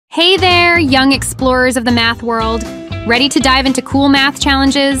Hey there, young explorers of the math world. Ready to dive into cool math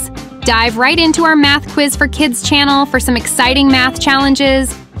challenges? Dive right into our Math Quiz for Kids channel for some exciting math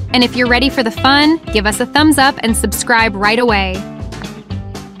challenges. And if you're ready for the fun, give us a thumbs up and subscribe right away.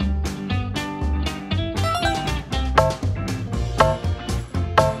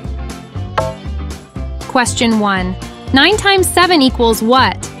 Question 1. 9 times 7 equals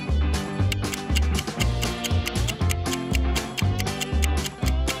what?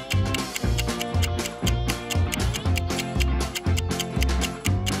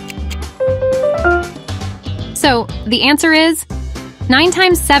 So, the answer is 9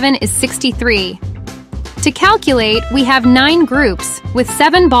 times 7 is 63. To calculate, we have 9 groups with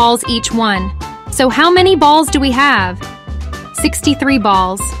 7 balls each one. So how many balls do we have? 63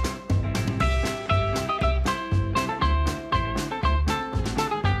 balls.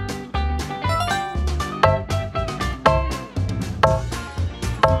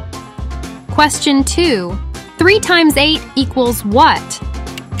 Question 2. 3 times 8 equals what?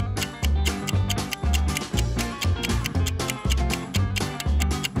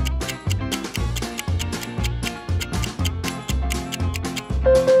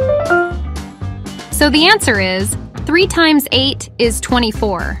 So the answer is 3 times 8 is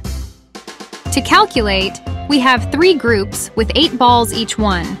 24. To calculate, we have 3 groups with 8 balls each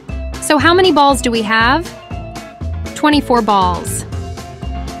one. So how many balls do we have? 24 balls.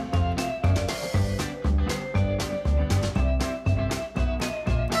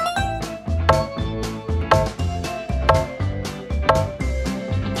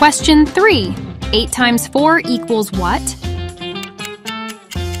 Question 3. 8 times 4 equals what?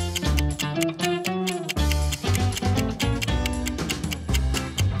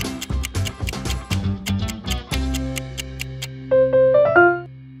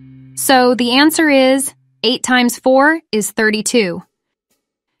 So the answer is 8 times 4 is 32.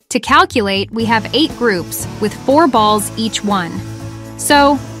 To calculate, we have 8 groups with 4 balls each one.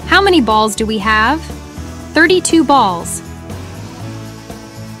 So how many balls do we have? 32 balls.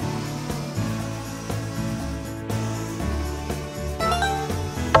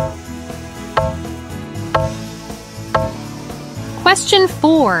 Question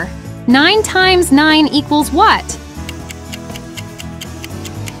 4. 9 times 9 equals what?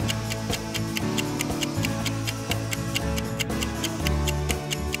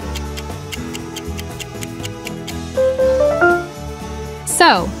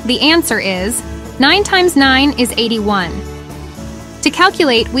 So, the answer is 9 times 9 is 81. To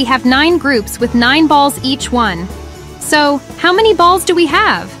calculate, we have 9 groups with 9 balls each one. So, how many balls do we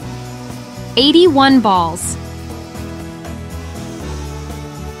have? 81 balls.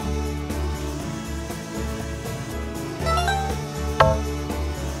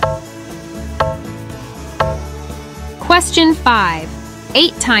 Question 5.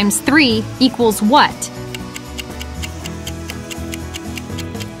 8 times 3 equals what?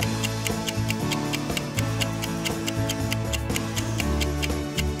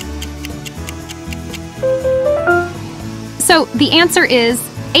 So the answer is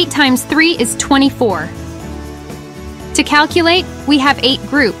 8 times 3 is 24. To calculate, we have 8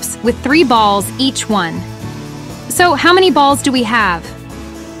 groups with 3 balls each one. So how many balls do we have?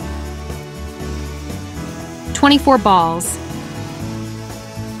 24 balls.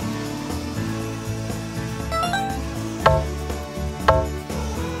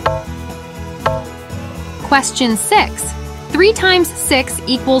 Question 6. 3 times 6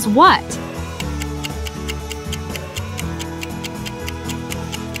 equals what?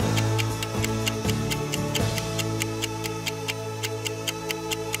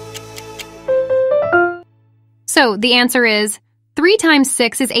 So the answer is 3 times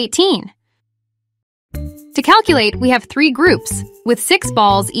 6 is 18. To calculate, we have 3 groups with 6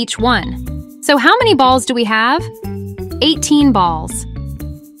 balls each one. So how many balls do we have? 18 balls.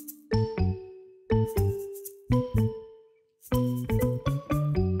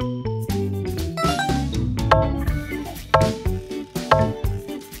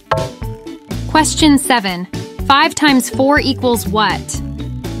 Question 7. 5 times 4 equals what?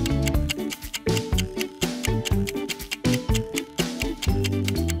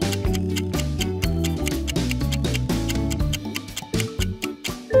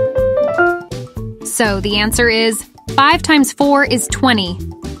 So the answer is 5 times 4 is 20.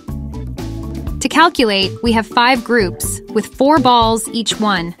 To calculate, we have 5 groups with 4 balls each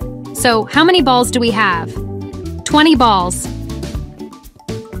one. So how many balls do we have? 20 balls.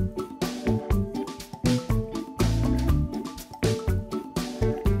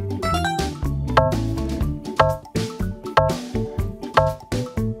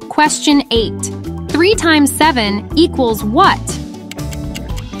 Question 8. 3 times 7 equals what?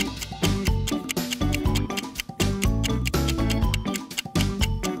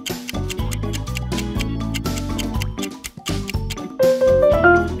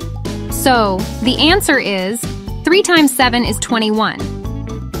 So, the answer is 3 times 7 is 21.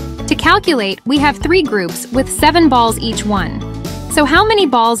 To calculate, we have 3 groups with 7 balls each one. So how many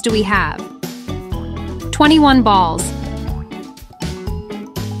balls do we have? 21 balls.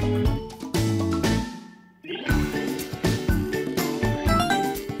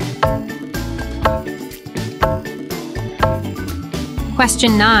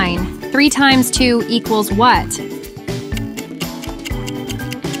 Question 9. 3 times 2 equals what?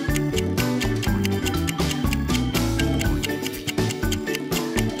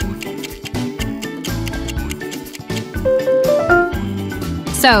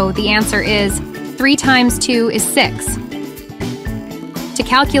 So, the answer is 3 times 2 is 6. To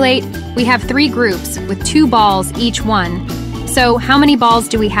calculate, we have 3 groups with 2 balls each one. So, how many balls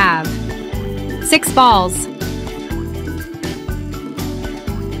do we have? 6 balls.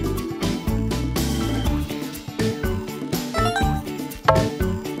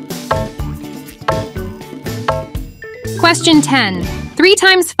 Question 10. 3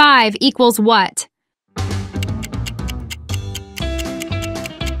 times 5 equals what?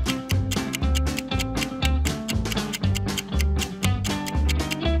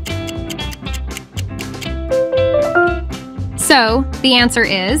 So, the answer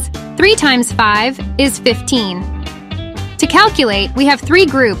is 3 times 5 is 15. To calculate, we have 3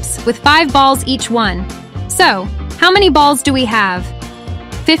 groups with 5 balls each one. So, how many balls do we have?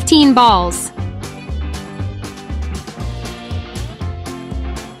 15 balls.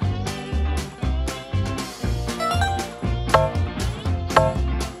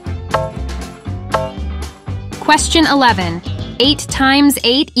 Question 11. 8 times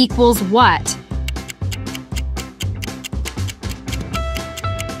 8 equals what?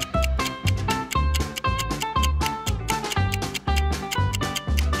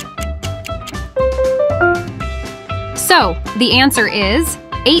 So, the answer is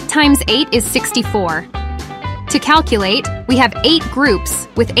 8 times 8 is 64. To calculate, we have 8 groups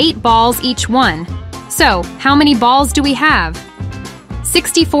with 8 balls each one. So, how many balls do we have?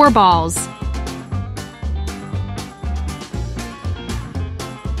 64 balls.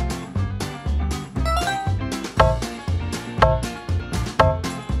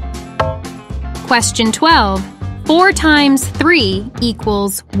 Question 12. 4 times 3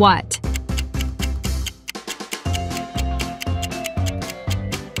 equals what?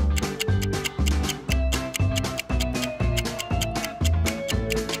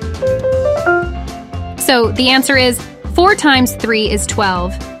 So the answer is 4 times 3 is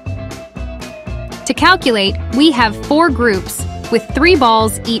 12. To calculate, we have 4 groups with 3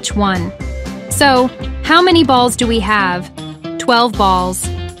 balls each one. So how many balls do we have? 12 balls.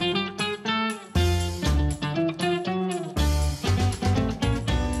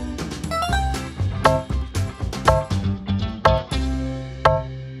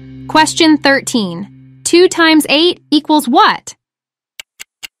 Question 13. 2 times 8 equals what?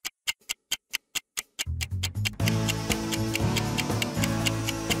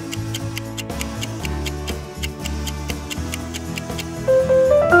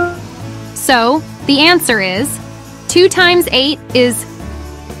 So, the answer is 2 times 8 is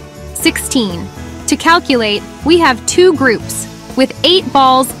 16. To calculate, we have 2 groups with 8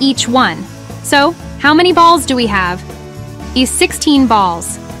 balls each one. So, how many balls do we have? Is 16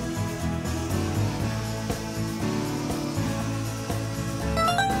 balls.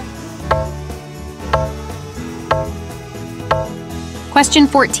 Question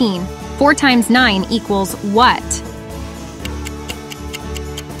 14. 4 times 9 equals what?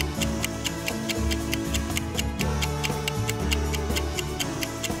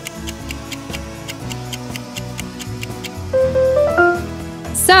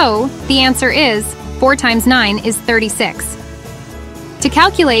 So, the answer is 4 times 9 is 36. To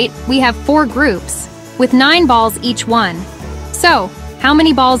calculate, we have 4 groups with 9 balls each one. So, how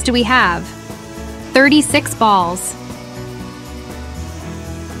many balls do we have? 36 balls.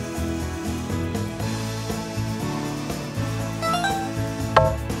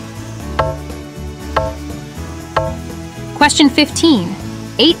 Question 15.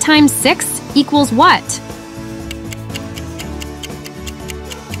 8 times 6 equals what?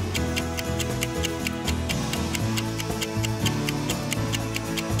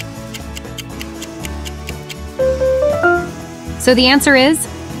 So the answer is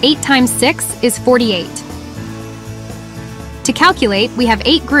 8 times 6 is 48. To calculate, we have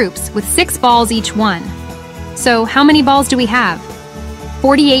 8 groups with 6 balls each one. So how many balls do we have?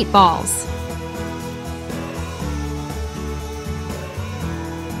 48 balls.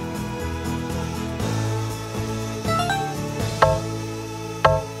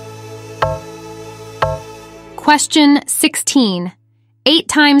 Question 16. 8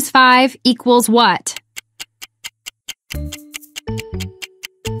 times 5 equals what?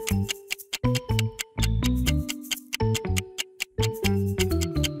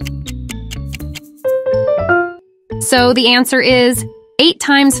 So the answer is 8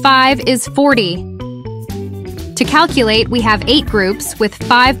 times 5 is 40. To calculate, we have 8 groups with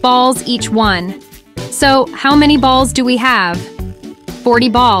 5 balls each one. So how many balls do we have? 40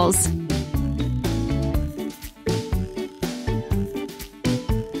 balls.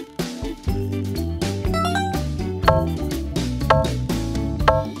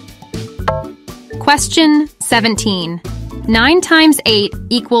 Question 17. 9 times 8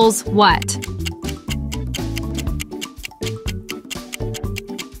 equals what?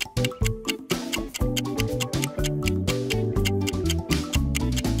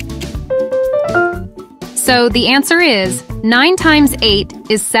 So the answer is 9 times 8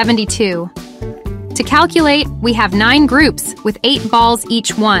 is 72. To calculate, we have 9 groups with 8 balls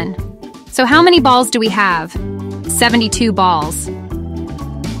each one. So how many balls do we have? 72 balls.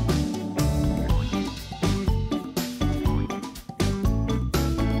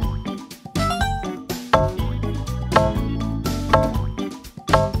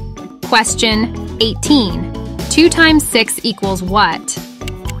 Question 18. 2 times 6 equals what?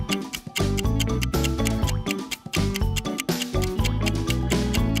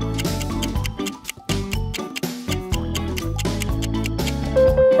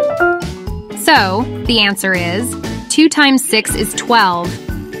 So, the answer is 2 times 6 is 12.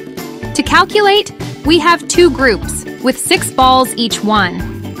 To calculate, we have 2 groups with 6 balls each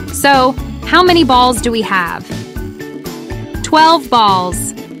one. So, how many balls do we have? 12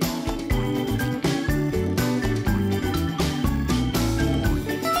 balls.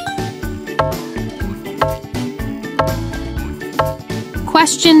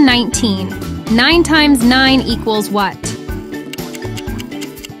 Question 19. 9 times 9 equals what?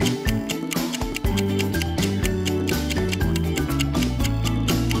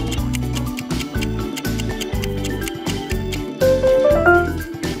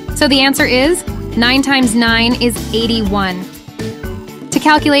 So the answer is 9 times 9 is 81. To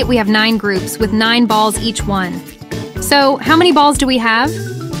calculate, we have 9 groups with 9 balls each one. So how many balls do we have?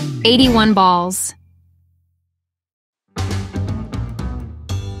 81 balls.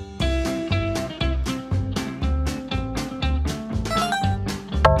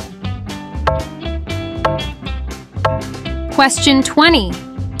 Question 20.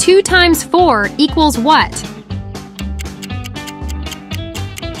 2 times 4 equals what?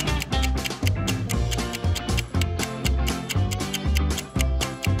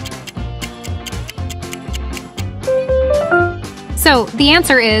 So the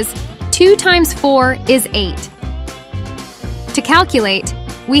answer is 2 times 4 is 8. To calculate,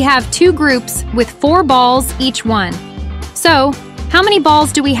 we have 2 groups with 4 balls each one. So how many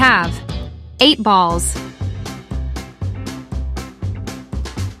balls do we have? 8 balls.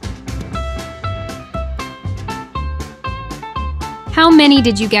 How many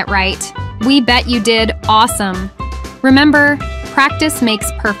did you get right? We bet you did awesome. Remember, practice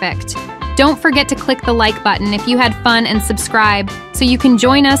makes perfect. Don't forget to click the like button if you had fun and subscribe so you can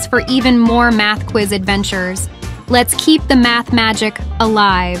join us for even more math quiz adventures. Let's keep the math magic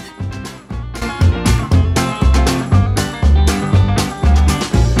alive.